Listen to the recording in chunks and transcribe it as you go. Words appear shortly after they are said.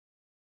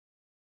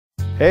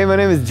Hey, my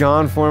name is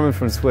Jon Foreman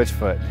from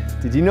Switchfoot.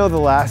 Did you know the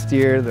last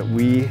year that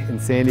we in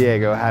San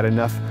Diego had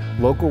enough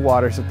local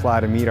water supply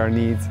to meet our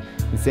needs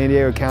in San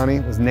Diego County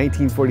was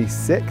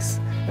 1946?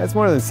 That's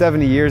more than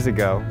 70 years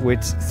ago,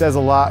 which says a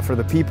lot for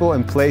the people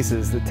and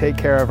places that take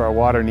care of our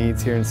water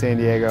needs here in San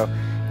Diego,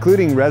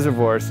 including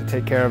reservoirs to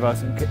take care of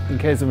us in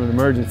case of an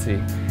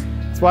emergency.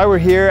 That's why we're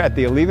here at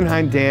the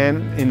Olivenhain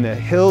Dam in the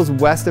hills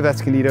west of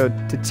Escondido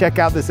to check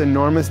out this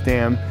enormous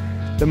dam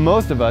that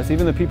most of us,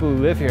 even the people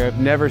who live here, have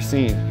never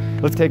seen.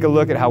 Let's take a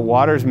look at how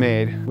water's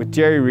made with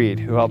Jerry Reed,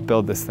 who helped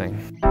build this thing.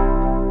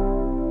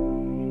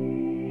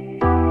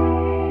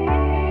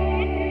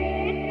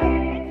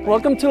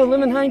 Welcome to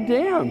Olivenhain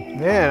Dam.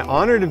 Man,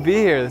 honored to be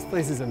here. This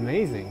place is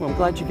amazing. Well, I'm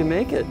glad you can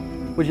make it.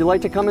 Would you like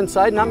to come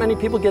inside? Not many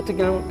people get to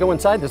go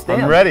inside this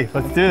dam. I'm ready.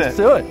 Let's do this. Let's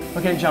do it.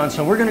 Okay, John,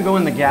 so we're going to go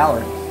in the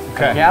gallery.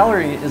 Okay. The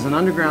gallery is an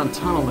underground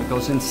tunnel that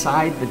goes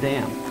inside the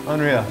dam.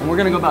 Unreal. And we're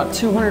going to go about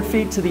 200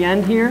 feet to the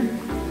end here.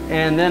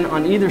 And then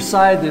on either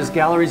side, there's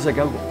galleries that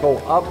go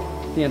up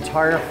the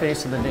entire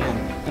face of the dam.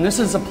 And this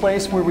is a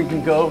place where we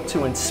can go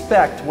to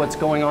inspect what's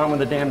going on with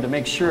the dam to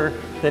make sure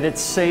that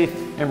it's safe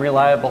and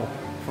reliable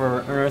for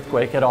an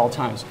earthquake at all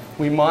times.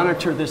 We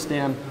monitor this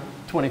dam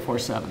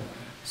 24/7.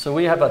 So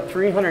we have a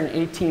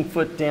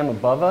 318-foot dam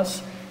above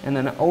us, and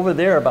then over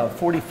there, about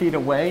 40 feet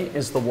away,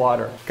 is the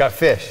water. Got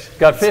fish.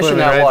 Got fish in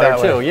that water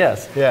too, way.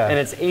 yes. Yeah. And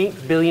it's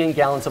 8 billion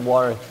gallons of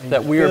water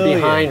that we are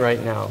behind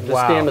right now. This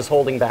dam is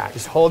holding back.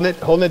 Just holding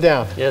it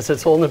down. Yes,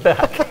 it's holding it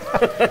back.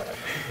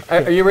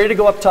 Are you ready to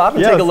go up top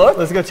and take a look?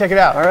 Let's go check it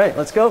out. All right,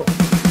 let's go.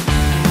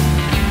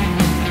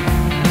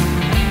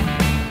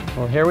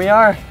 Well, here we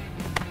are.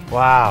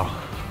 Wow.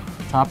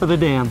 Top of the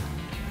dam.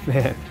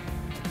 Man.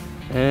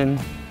 And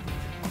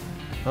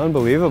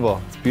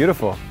unbelievable. It's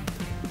beautiful.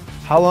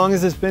 How long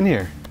has this been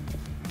here?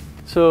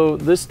 So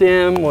this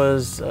dam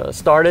was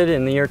started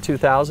in the year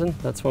 2000.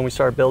 That's when we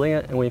started building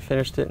it, and we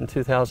finished it in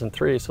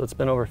 2003, so it's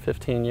been over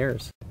 15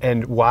 years.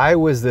 And why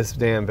was this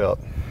dam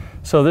built?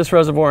 So this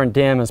reservoir and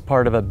dam is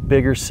part of a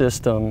bigger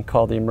system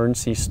called the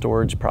Emergency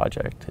Storage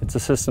Project. It's a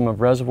system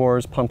of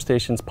reservoirs, pump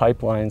stations,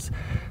 pipelines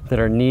that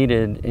are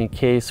needed in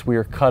case we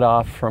are cut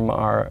off from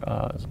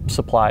our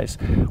supplies.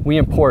 We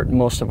import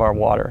most of our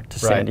water to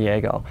San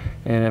Diego.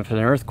 And if an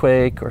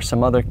earthquake or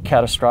some other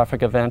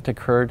catastrophic event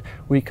occurred,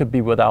 we could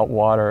be without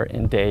water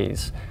in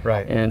days.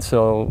 Right. And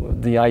so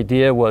the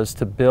idea was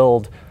to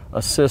build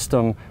a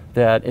system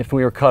that if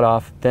we were cut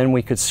off, then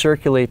we could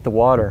circulate the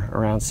water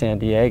around San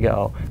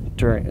Diego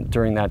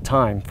during that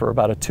time for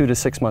about a 2 to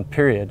 6 month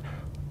period.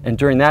 And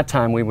during that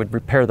time, we would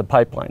repair the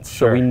pipelines.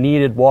 Sure. So we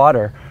needed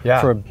water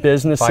for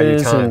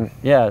businesses, and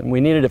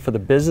we needed it for the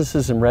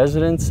businesses and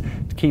residents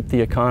to keep the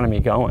economy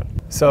going.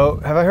 So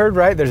have I heard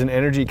right, there's an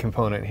energy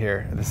component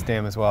here at this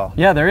dam as well?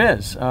 Yeah, there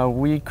is.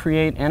 We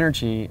create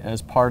energy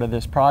as part of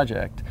this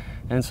project.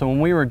 And so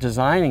when we were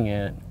designing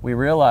it, we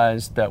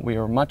realized that we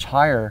were much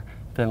higher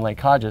than Lake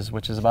Hodges,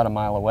 which is about a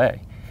mile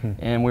away.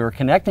 And we were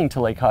connecting to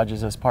Lake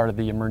Hodges as part of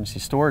the emergency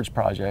storage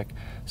project.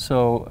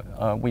 So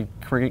we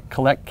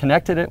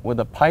connected it with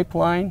a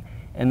pipeline,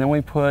 and then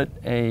we put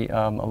a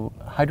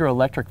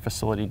hydroelectric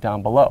facility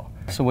down below.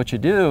 So what you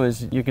do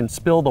is you can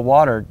spill the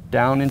water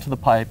down into the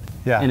pipe,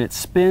 and it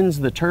spins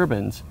the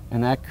turbines,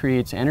 and that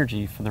creates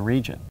energy for the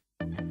region.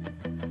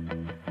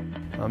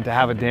 To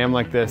have a dam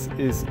like this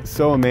is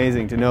so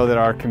amazing, to know that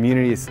our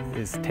community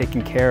is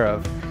taken care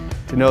of,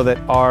 to know that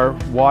our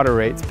water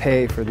rates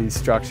pay for these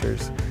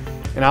structures.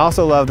 And I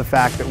also love the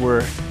fact that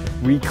we're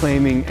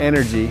reclaiming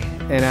energy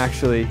and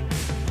actually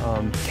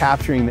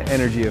capturing the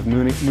energy of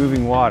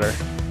moving water.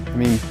 I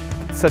mean,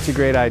 it's such a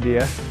great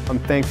idea. I'm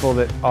thankful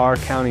that our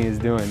county is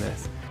doing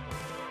this.